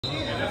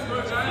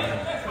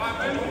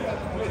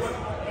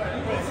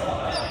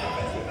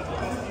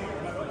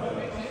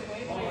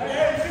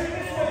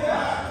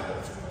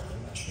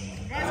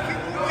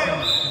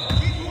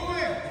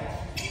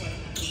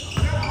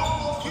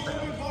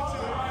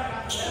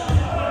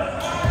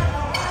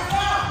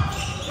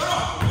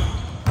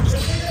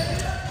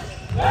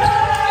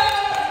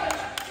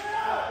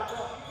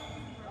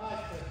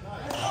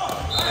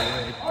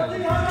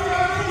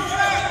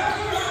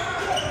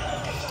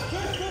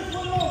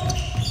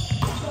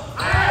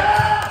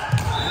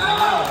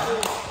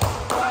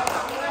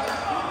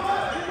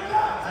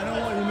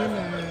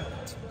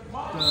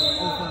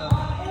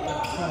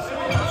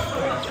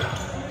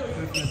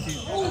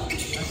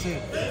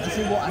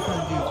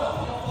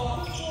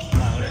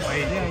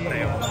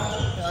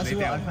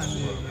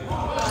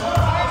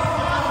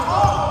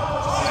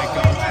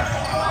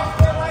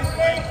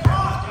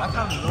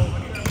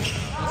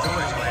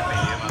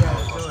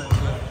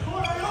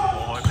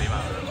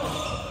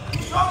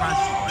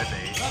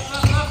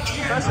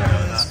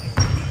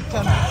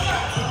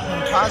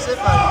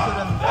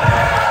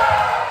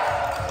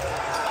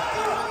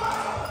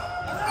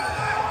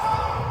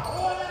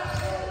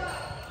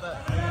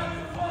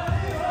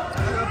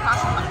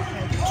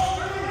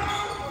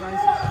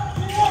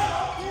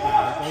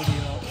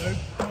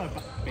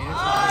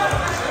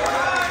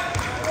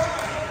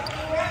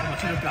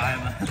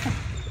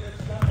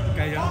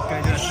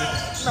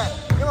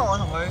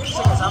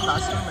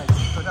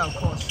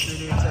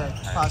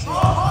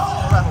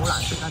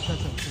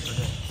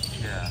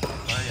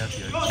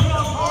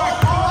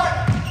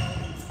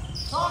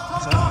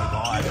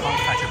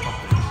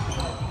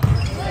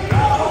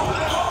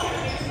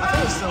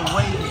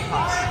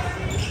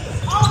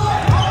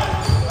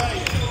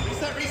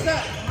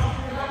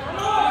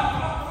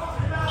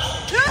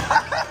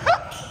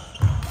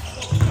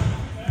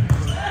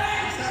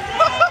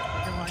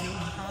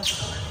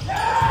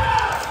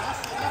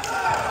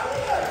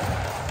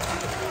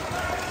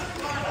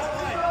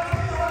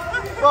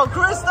Bro,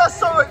 Chris, that's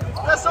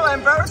so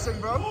embarrassing,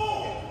 bro.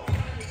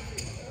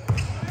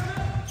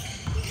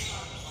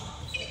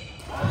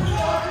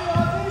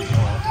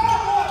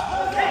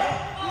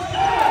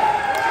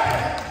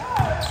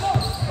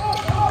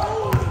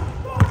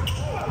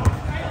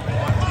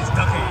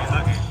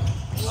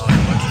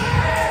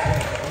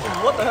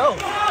 What the hell?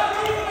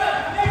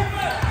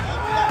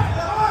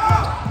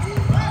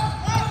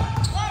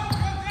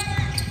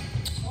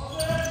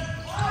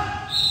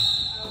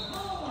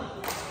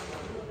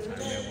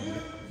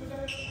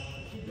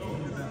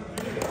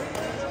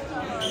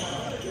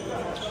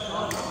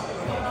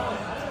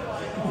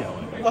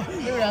呢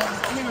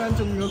個人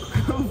仲要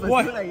粉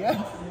嚟嘅。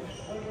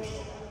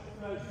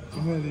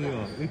做咩呢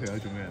條友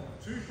做咩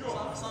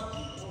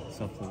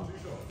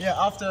？Yeah,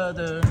 after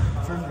the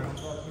free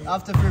throw.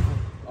 After free throw.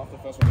 After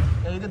first one.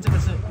 有一個這個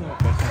是。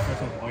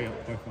first one 可以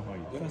，first one 可以。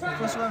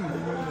first one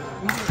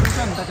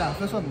唔得㗎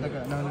 ，first one 唔得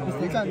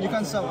㗎。你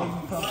看 sub on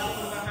top。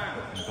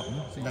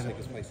唔得嘅。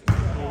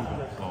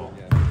哦。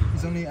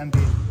It's only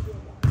NBA。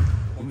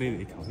咁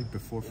你頭先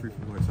before free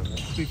throw 係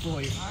sub。Before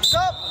可以。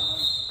Sub。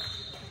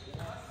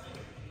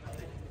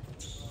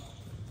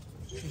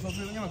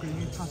因為佢已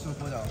經測咗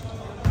波就照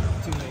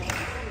你。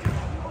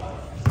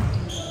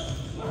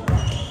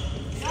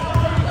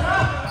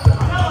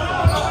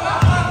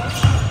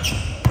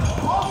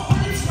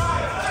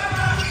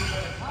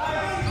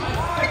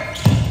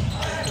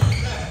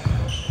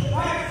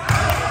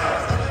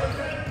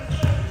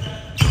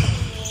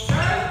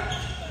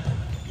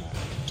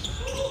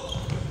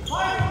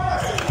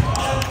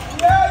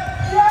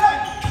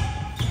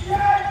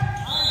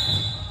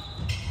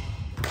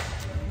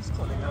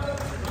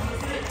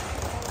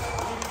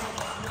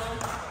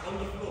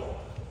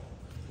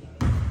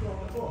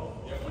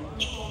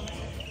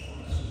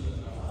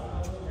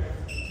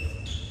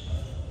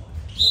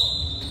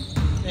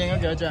你影咗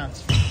幾多張？好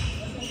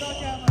多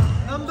張啊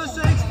 ！Number 6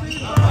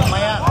 people。唔係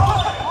啊，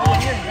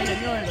你影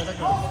咗佢就得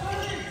㗎。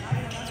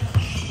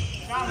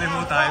你冇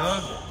帶嗰個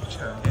長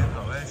鏡頭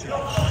咧先？我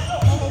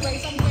冇俾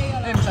心機㗎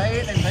啦。你唔使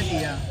跌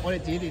啊，我哋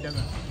自己跌得㗎。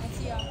我知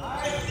啊。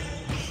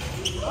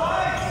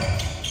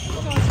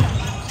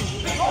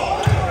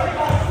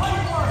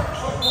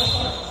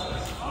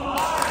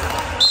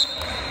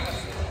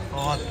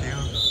我屌！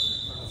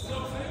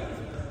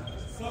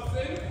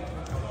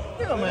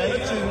呢個咪有得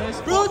轉嗰啲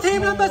Blue team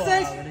number 6,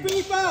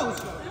 3 fouls。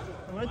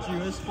有得轉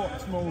嗰啲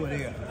sports mode 嗰啲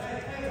嘅。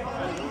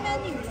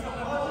menu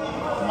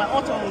同埋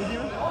auto 好啲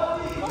咯。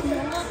我冇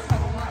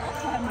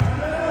auto 係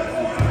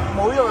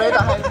冇。冇用你，但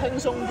係輕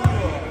鬆啲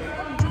喎。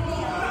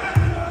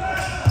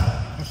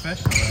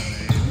professional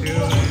你屌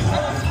你！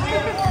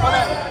我哋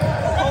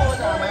call 嗰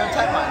陣係咪要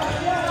tap 埋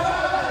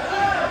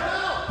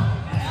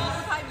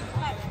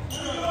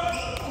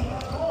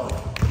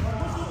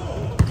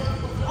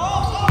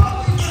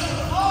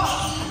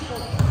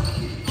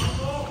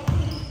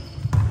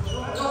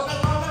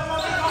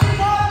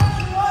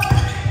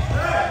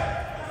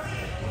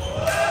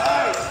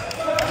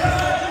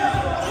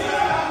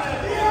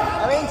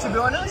？To be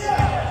honest,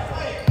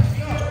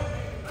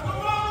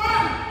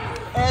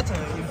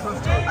 Ayrton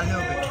improved a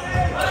little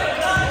bit.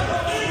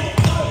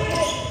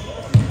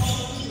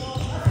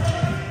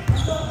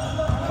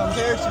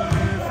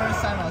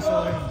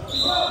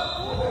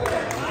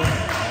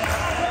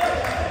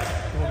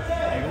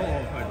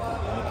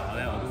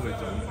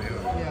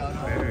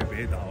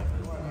 己打我分，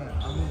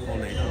我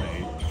理得你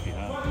其他，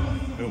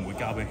佢唔會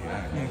交俾其他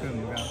人。佢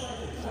唔交。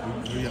佢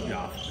入廿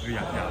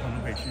分都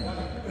俾輸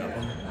20分，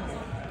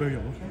俾佢入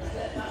咯。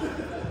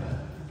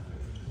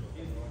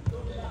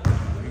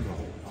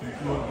邊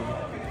個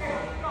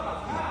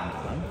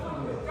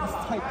？It's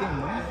tight game,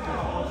 man.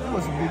 It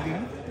was a big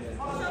game.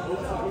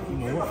 冇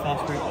乜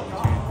fast break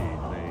opportunity，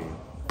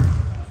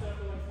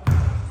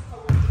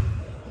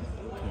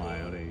同埋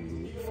我哋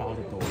foul 得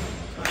多，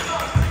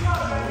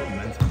冇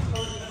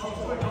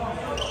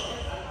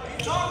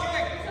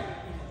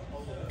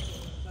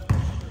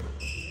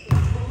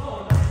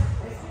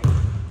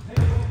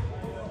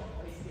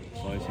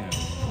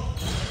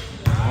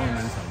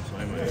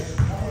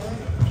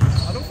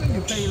don't think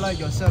you play like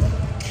yourself.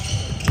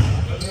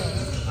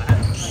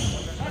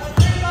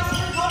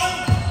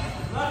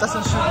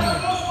 Doesn't suit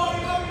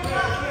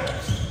you.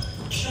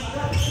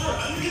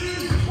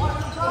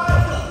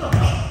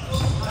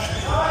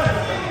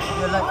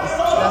 You're like it's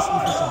less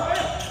efficient.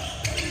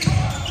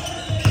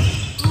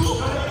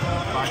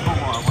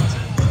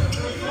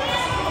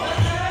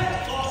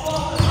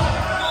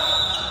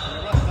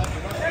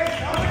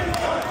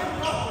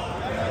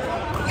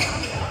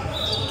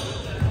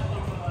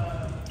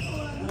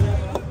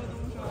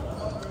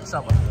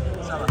 Sabar.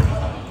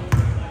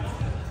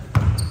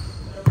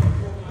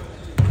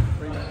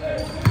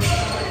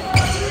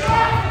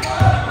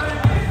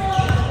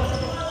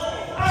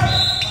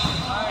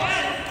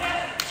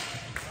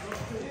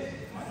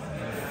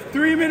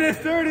 3 minutes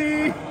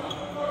 30.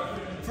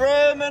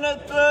 3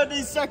 minutes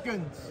 30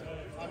 seconds.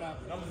 I'm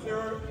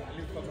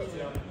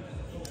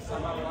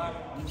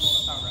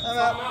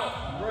out.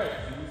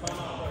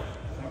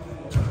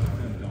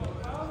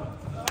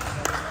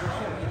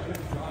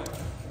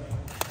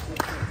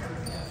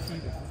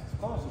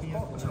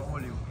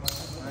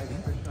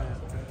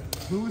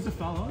 Who was the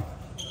foul on?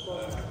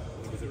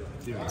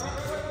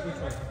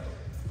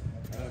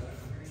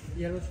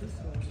 Yellow shoes?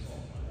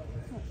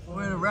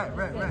 Wait, red.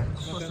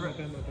 What's red?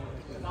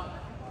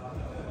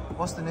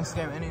 What's the next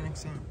game? Any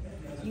next game?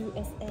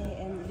 USA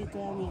and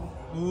Lithuania.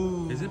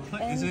 Ooh. Is it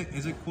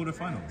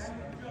quarterfinals?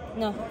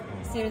 No,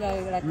 still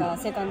like a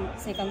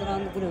second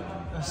round group.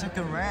 A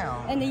second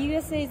round. And the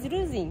USA is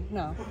losing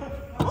now.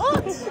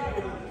 What?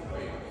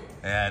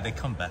 Yeah, they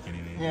come back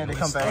anyway. Yeah, they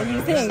come back. What do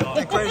you think?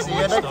 They're crazy.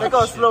 Yeah, they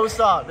got a slow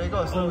start. They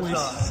got a slow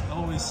start.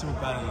 Always so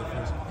bad in the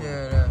first one.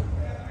 Yeah.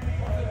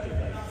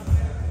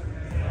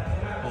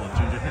 Oh,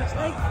 ginger hairstyle.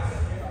 Like,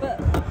 but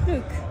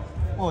look,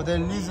 Oh, they're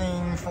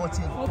losing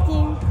 14.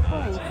 14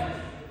 points.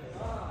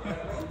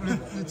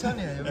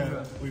 Lithuania,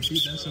 yeah. We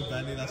beat them so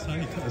badly last time.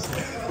 He cut his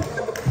hair.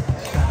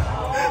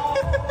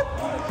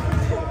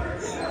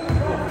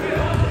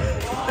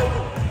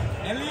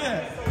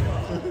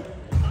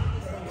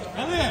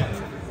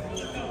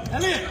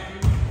 Elliot!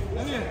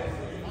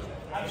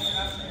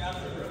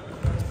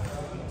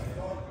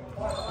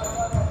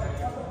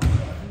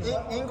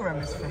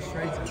 Ingram is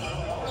frustrated.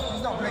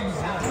 He's not playing his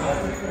game.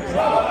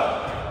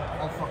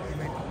 Oh fuck, he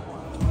made it.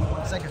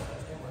 1 second.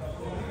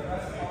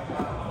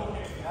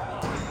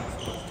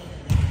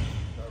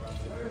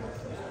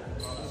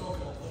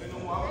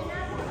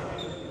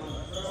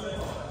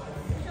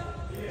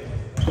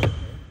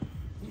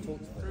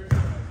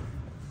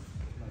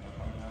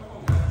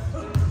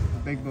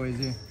 Big boys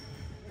here.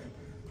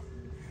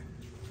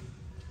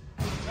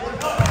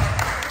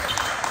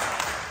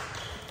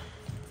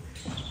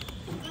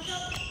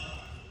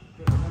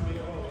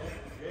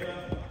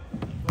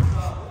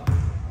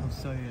 I'm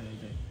sorry,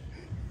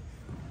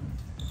 AJ.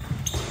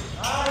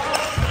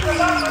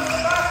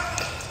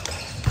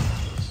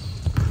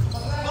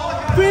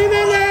 Three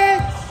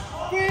minutes!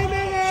 3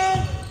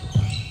 minutes!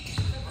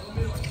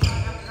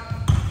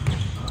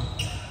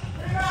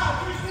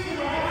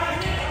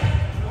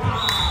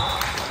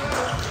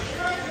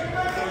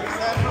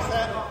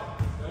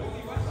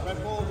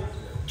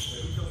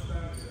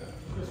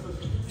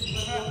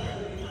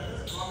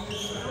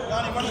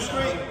 Johnny, run the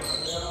screen.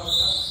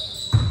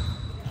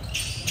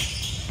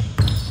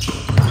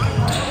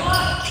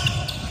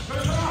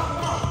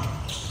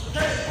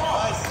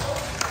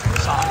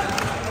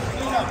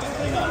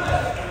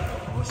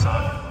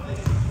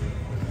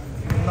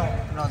 No,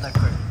 not that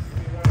quick.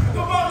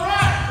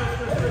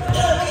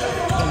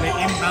 When they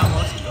inbound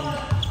us,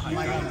 Oh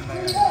my god,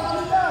 man.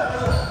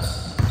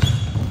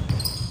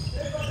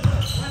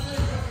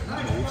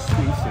 no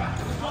spacing.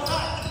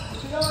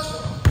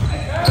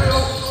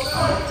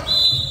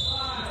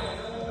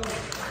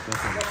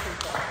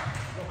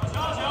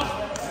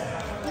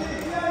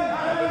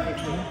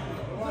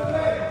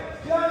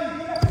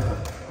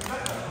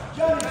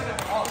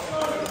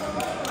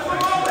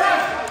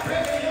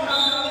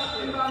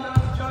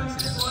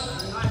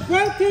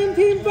 Red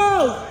team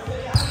fouls!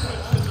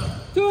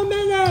 2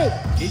 minutes!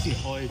 幾時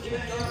開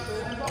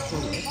場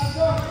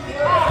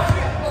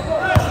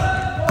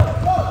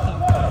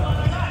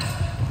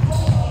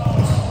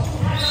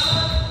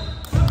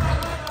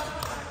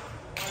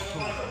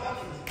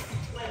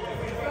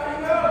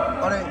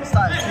？Oh, they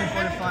started at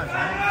 2:45,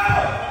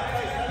 right?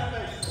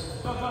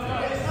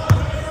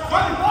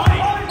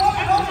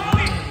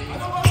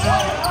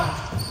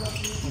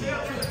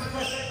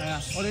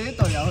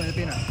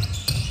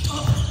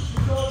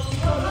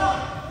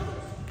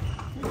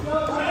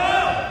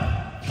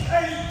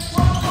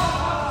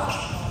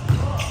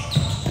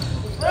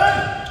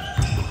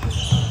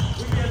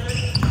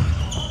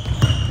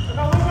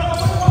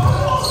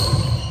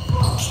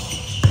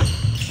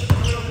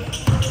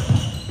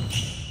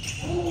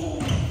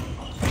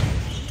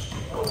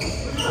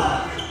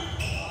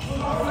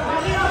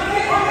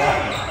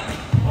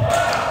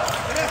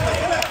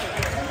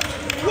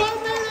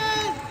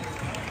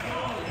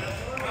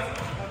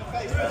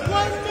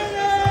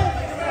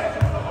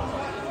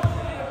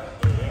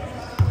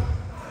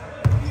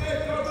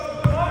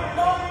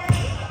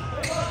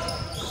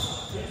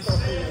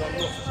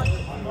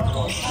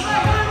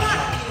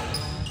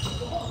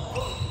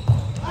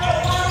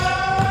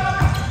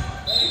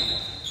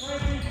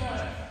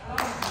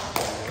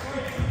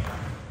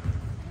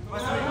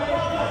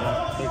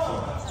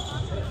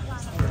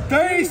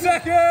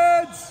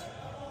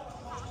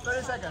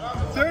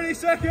 30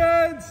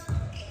 seconds!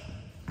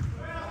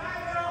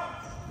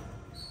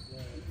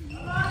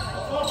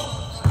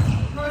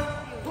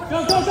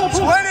 Go, go, go, push.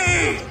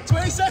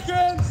 20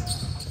 seconds!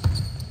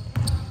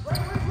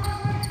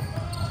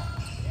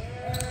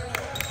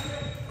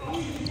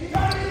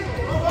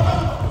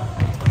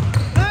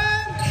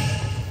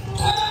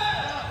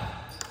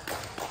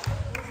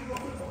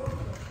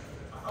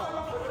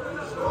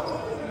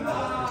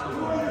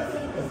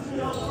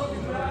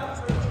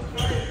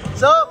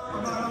 Stop!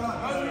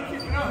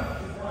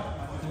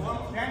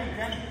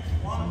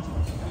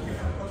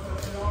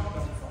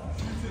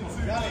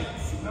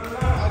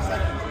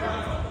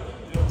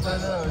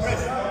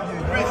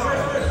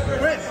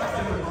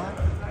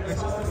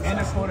 End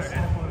of quarter.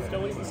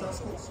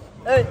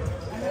 Hey!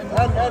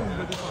 And.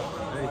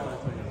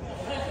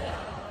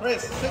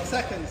 Chris, 6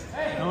 seconds.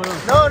 No,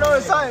 it's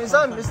done. It's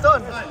done. It's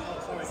done.